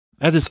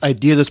I had this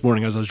idea this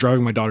morning as I was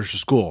driving my daughters to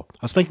school.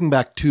 I was thinking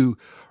back to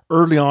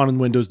early on in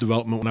Windows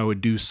development when I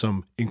would do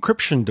some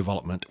encryption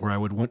development where I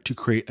would want to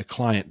create a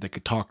client that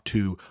could talk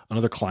to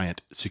another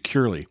client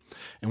securely.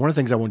 And one of the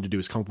things I wanted to do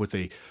is come up with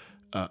a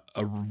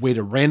way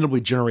to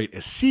randomly generate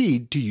a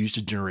seed to use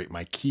to generate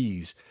my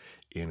keys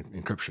in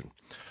encryption.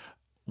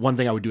 One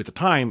thing I would do at the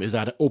time is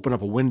I'd open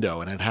up a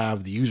window and I'd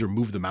have the user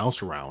move the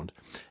mouse around.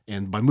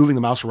 And by moving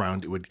the mouse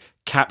around, it would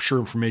capture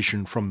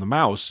information from the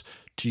mouse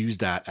to use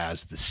that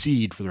as the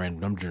seed for the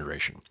random number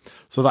generation.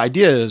 So the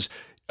idea is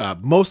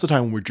most of the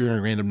time when we're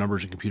generating random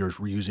numbers in computers,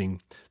 we're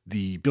using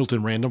the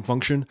built-in random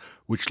function,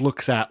 which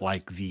looks at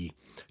like the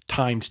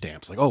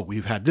timestamps. Like, oh,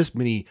 we've had this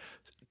many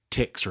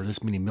ticks or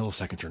this many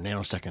milliseconds or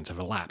nanoseconds have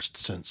elapsed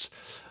since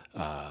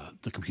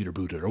the computer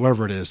booted or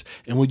whatever it is,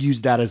 and we'll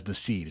use that as the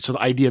seed. So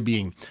the idea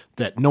being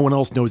that no one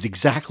else knows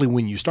exactly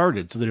when you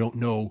started, so they don't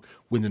know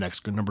when the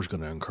next number is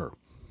going to occur.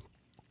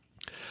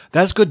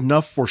 That's good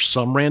enough for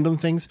some random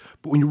things,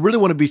 but when you really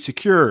want to be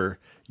secure,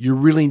 you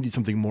really need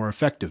something more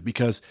effective,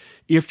 because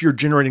if you're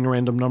generating a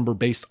random number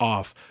based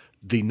off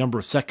the number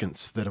of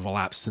seconds that have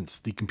elapsed since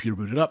the computer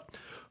booted up,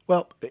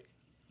 well,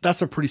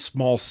 that's a pretty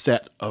small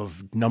set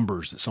of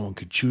numbers that someone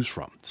could choose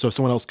from. So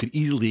someone else could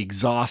easily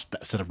exhaust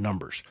that set of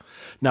numbers.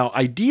 Now,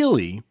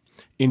 ideally,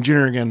 in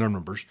generating random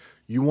numbers,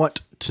 you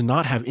want to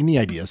not have any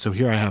idea. So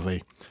here I have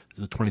a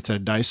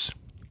 20-sided dice.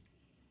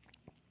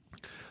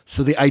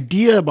 So the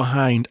idea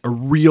behind a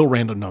real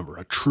random number,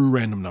 a true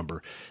random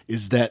number,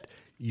 is that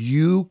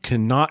you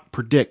cannot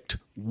predict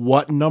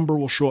what number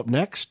will show up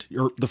next.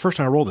 Or the first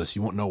time I roll this,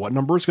 you won't know what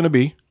number it's going to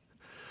be.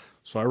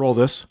 So I roll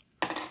this.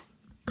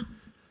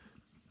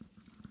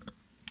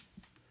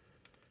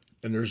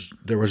 And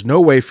there was no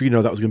way for you to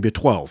know that was going to be a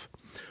 12.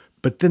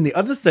 But then the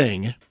other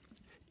thing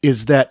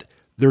is that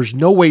there's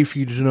no way for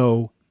you to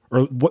know,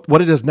 or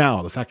what it is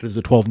now, the fact that it's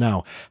a 12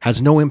 now,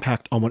 has no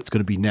impact on what it's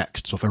going to be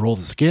next. So if I roll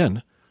this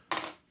again,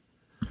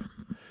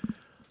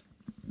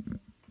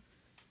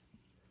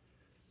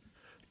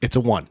 it's a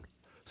 1.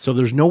 So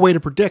there's no way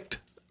to predict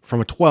from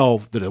a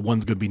 12 that a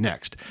 1's going to be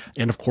next.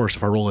 And of course,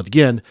 if I roll it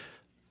again,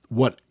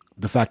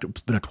 the fact that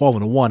it's been a 12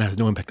 and a 1 has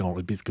no impact on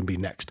what it's going to be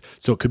next.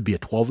 So it could be a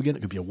 12 again, it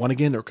could be a 1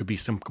 again, or it could be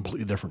some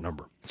completely different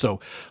number. So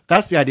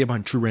that's the idea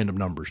behind true random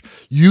numbers.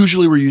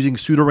 Usually we're using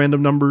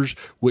pseudo-random numbers,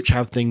 which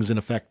have things in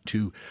effect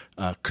to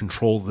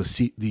control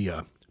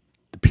the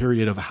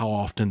period of how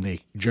often they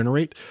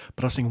generate.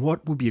 But I was thinking,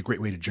 what would be a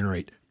great way to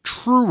generate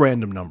true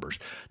random numbers?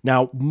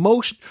 Now,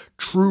 most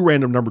true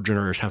random number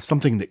generators have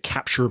something that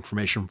capture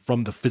information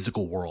from the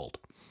physical world.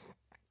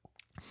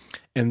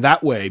 And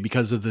that way,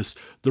 because of the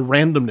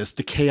randomness,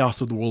 the chaos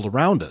of the world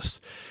around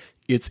us,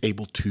 it's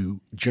able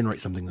to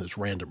generate something that's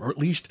random, or at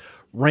least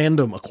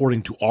random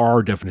according to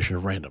our definition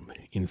of random.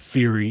 In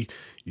theory,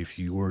 if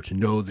you were to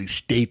know the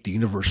state the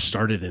universe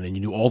started in and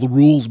you knew all the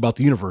rules about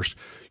the universe,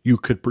 you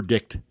could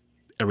predict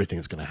everything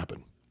that's going to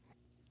happen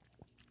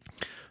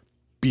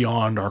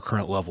beyond our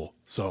current level.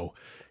 So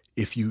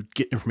if you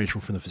get information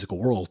from the physical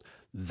world,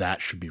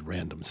 that should be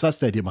random. So that's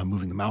the idea by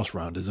moving the mouse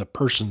around, is a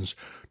person's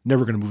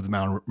never going to move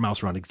the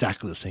mouse around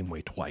exactly the same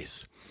way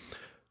twice.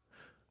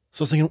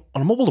 So I was thinking,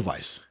 on a mobile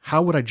device,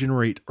 how would I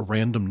generate a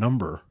random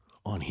number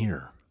on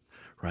here,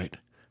 right?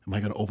 Am I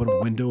going to open up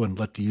a window and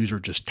let the user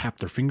just tap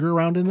their finger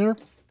around in there?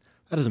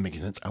 That doesn't make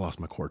any sense. I lost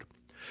my cord.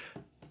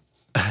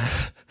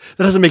 That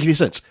doesn't make any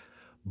sense.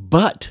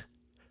 But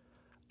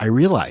I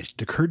realized,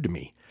 it occurred to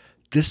me,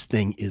 this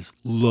thing is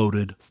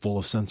loaded full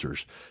of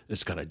sensors.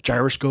 It's got a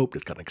gyroscope,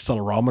 it's got an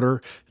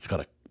accelerometer, it's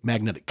got a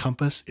magnetic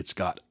compass, it's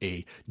got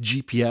a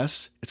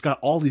GPS, it's got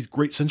all these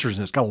great sensors,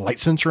 and it's got a light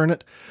sensor in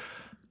it.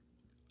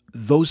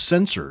 Those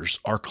sensors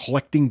are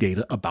collecting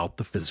data about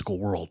the physical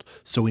world.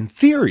 So in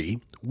theory,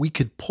 we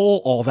could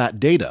pull all that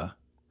data,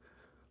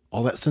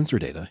 all that sensor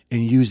data,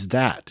 and use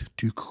that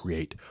to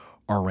create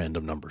our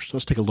random numbers. So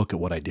let's take a look at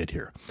what I did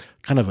here.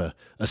 Kind of a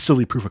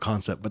silly proof of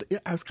concept, but it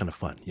was kind of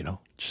fun,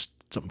 just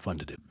something fun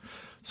to do.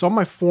 So on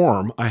my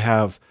form, I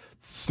have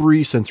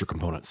 3 sensor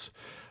components.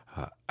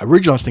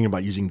 Originally, I was thinking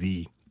about using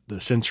the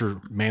sensor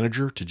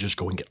manager to just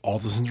go and get all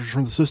the sensors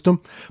from the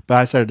system, but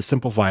I decided to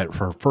simplify it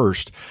for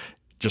first,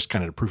 just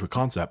kind of a proof of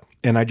concept.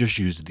 And I just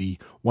used the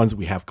ones that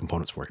we have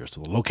components for here.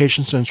 So the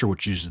location sensor,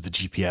 which uses the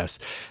GPS,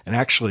 and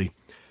actually,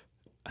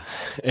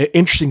 an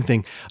interesting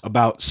thing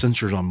about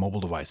sensors on mobile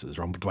devices,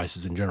 or on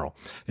devices in general,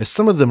 is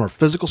some of them are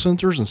physical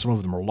sensors and some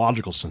of them are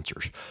logical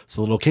sensors.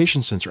 So the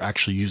location sensor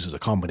actually uses a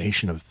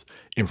combination of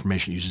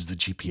information. It uses the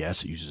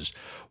GPS, it uses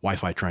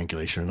Wi-Fi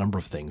triangulation, a number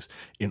of things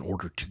in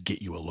order to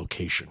get you a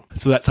location.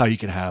 So that's how you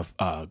can have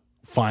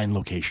fine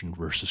location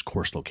versus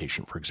coarse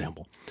location, for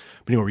example.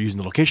 But anyway, we're using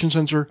the location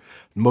sensor,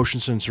 the motion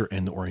sensor,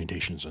 and the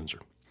orientation sensor.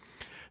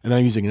 And then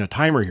I'm using a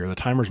timer here. The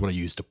timer is what I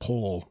use to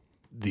pull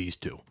these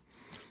two.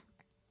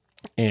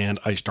 And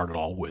I started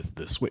all with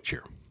this switch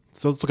here.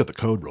 So let's look at the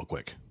code real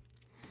quick.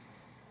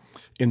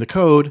 In the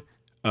code,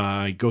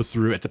 I go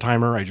through at the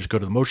timer, I just go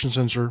to the motion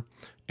sensor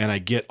and I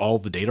get all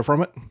the data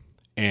from it,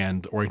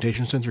 and the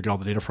orientation sensor, get all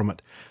the data from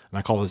it. And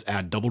I call this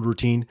add doubled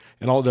routine.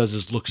 And all it does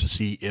is looks to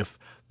see if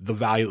the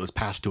value that was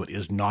passed to it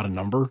is not a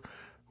number,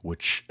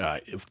 which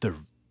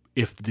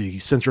if the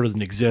sensor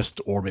doesn't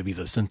exist, or maybe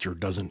the sensor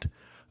doesn't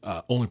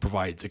only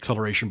provides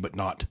acceleration but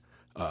not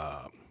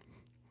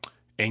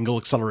angle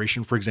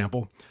acceleration, for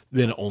example,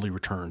 then it only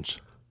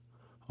returns.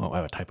 Oh, I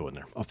have a typo in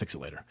there. I'll fix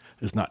it later.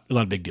 It's not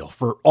a big deal.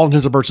 For all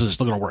intents and purposes, it's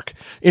still going to work.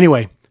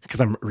 Anyway,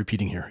 because I'm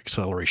repeating here,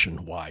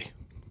 acceleration Y.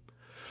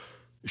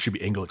 It should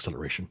be angle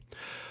acceleration.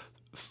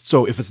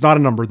 So if it's not a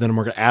number, then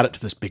we're going to add it to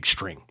this big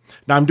string.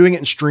 Now I'm doing it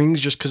in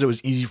strings just because it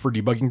was easy for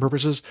debugging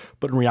purposes,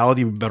 but in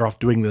reality, we're better off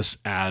doing this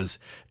as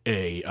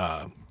a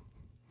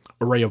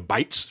array of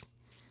bytes.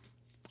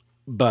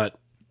 But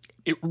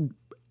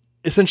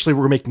essentially,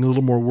 we're making a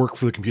little more work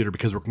for the computer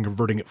because we're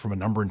converting it from a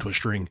number into a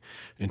string,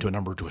 into a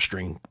number to a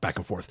string, back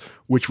and forth,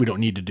 which we don't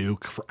need to do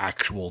for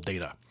actual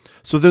data.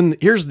 So then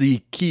here's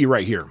the key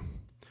right here.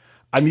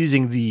 I'm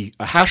using the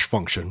hash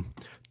function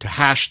to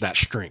hash that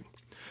string.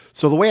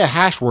 So the way a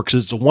hash works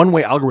is it's a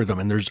one-way algorithm,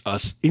 and there's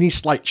any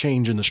slight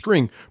change in the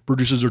string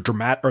produces a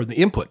dramatic, or the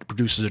input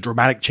produces a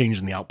dramatic change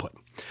in the output.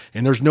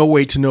 And there's no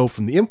way to know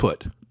from the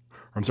input,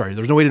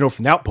 there's no way to know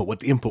from the output what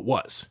the input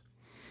was.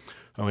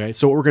 Okay,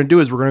 so what we're going to do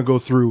is we're going to go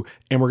through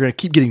and we're going to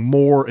keep getting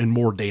more and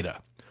more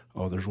data.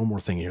 Oh, there's one more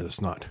thing here that's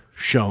not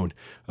shown.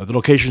 The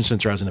location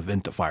sensor has an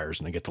event that fires,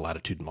 and I get the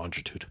latitude and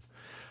longitude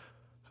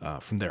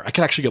from there. I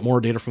can actually get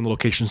more data from the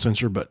location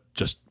sensor, but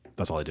just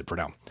that's all I did for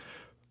now.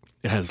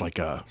 It has like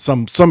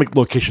some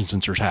location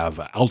sensors have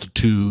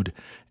altitude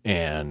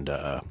and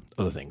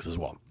other things as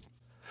well.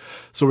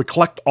 So we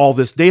collect all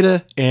this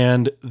data,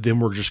 and then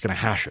we're just going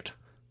to hash it.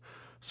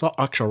 So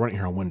actually, I'll run it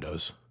here on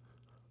Windows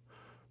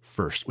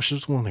first, which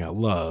is one thing I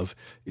love,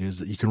 is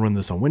that you can run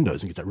this on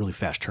Windows and get that really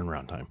fast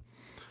turnaround time.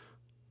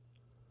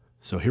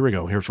 So here we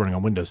go. Here's running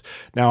on Windows.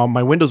 Now,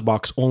 my Windows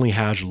box only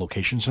has a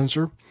location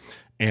sensor,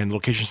 and the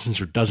location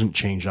sensor doesn't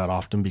change that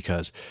often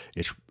because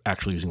it's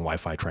actually using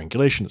Wi-Fi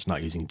triangulation. It's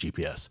not using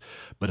GPS.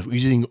 But if we're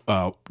using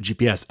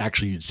GPS,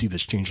 actually, you'd see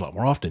this change a lot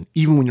more often,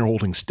 even when you're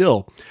holding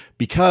still,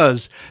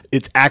 because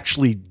it's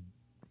actually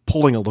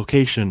pulling a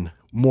location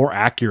more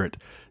accurate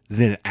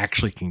than it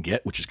actually can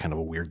get, which is kind of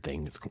a weird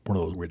thing. It's one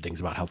of those weird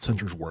things about how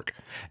sensors work.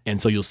 And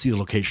so you'll see the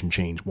location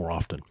change more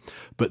often.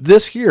 But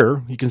this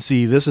here, you can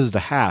see this is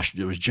the hash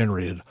that was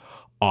generated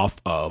off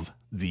of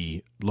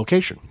the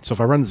location. So if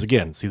I run this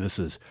again, see this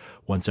is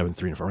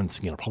 173. And if I run this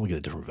again, I'll probably get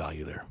a different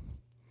value there.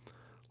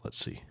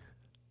 Let's see.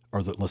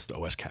 Or unless the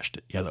OS cached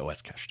it. Yeah, the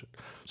OS cached it.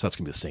 So that's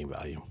going to be the same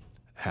value,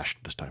 hashed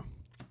this time.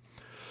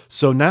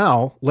 So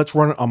now let's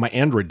run it on my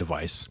Android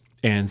device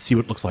and see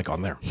what it looks like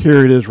on there.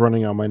 Here it is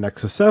running on my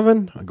Nexus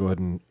 7. I'll go ahead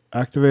and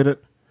activate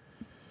it.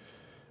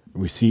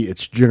 We see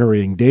it's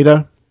generating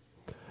data.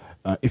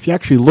 If you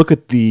actually look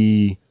at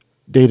the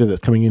data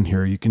that's coming in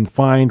here, you can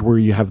find where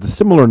you have the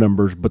similar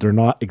numbers, but they're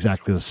not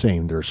exactly the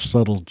same. There's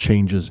subtle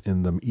changes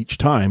in them each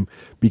time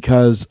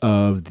because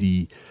of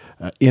the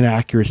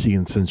inaccuracy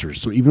in sensors.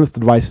 So even if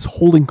the device is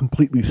holding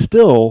completely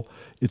still,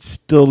 it's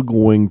still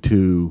going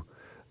to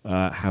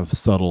have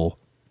subtle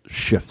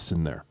shifts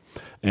in there.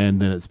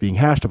 And then it's being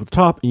hashed up at the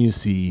top, and you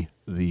see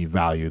the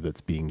value that's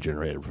being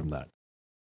generated from that.